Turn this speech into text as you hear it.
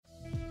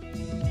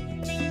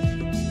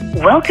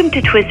Welcome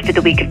to Twist for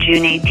the week of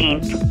June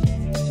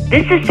 18th.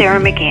 This is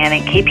Sarah McGann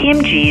at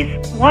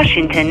KPMG's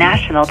Washington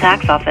National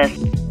Tax Office.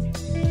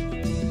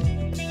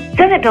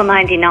 Senate Bill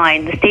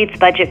 99, the state's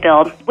budget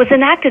bill, was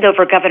enacted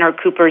over Governor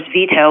Cooper's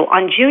veto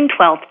on June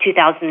 12,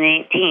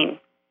 2018.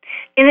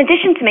 In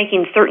addition to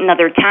making certain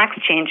other tax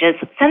changes,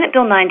 Senate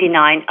Bill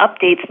 99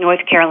 updates North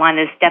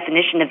Carolina's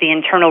definition of the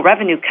Internal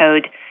Revenue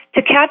Code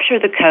to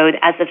capture the code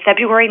as of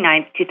February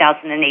 9,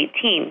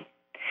 2018.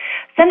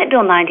 Senate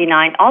Bill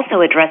 99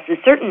 also addresses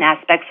certain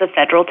aspects of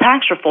federal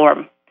tax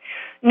reform.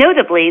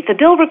 Notably, the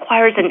bill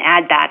requires an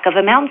add-back of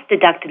amounts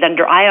deducted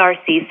under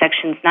IRC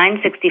Sections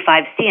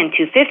 965C and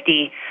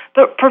 250,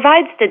 but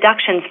provides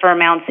deductions for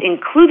amounts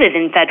included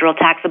in federal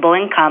taxable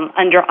income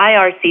under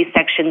IRC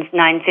Sections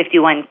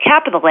 951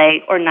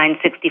 A or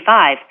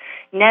 965,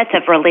 net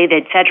of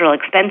related federal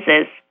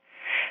expenses.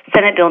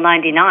 Senate Bill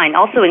 99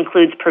 also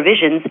includes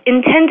provisions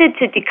intended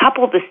to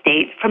decouple the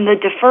state from the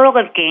deferral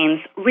of gains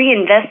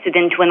reinvested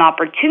into an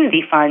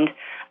opportunity fund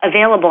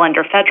available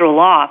under federal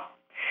law.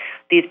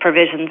 These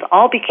provisions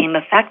all became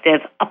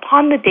effective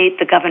upon the date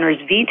the governor's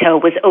veto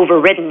was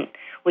overridden,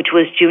 which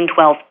was June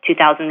 12,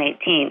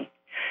 2018.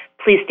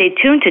 Please stay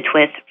tuned to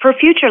Twist for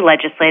future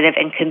legislative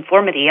and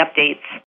conformity updates.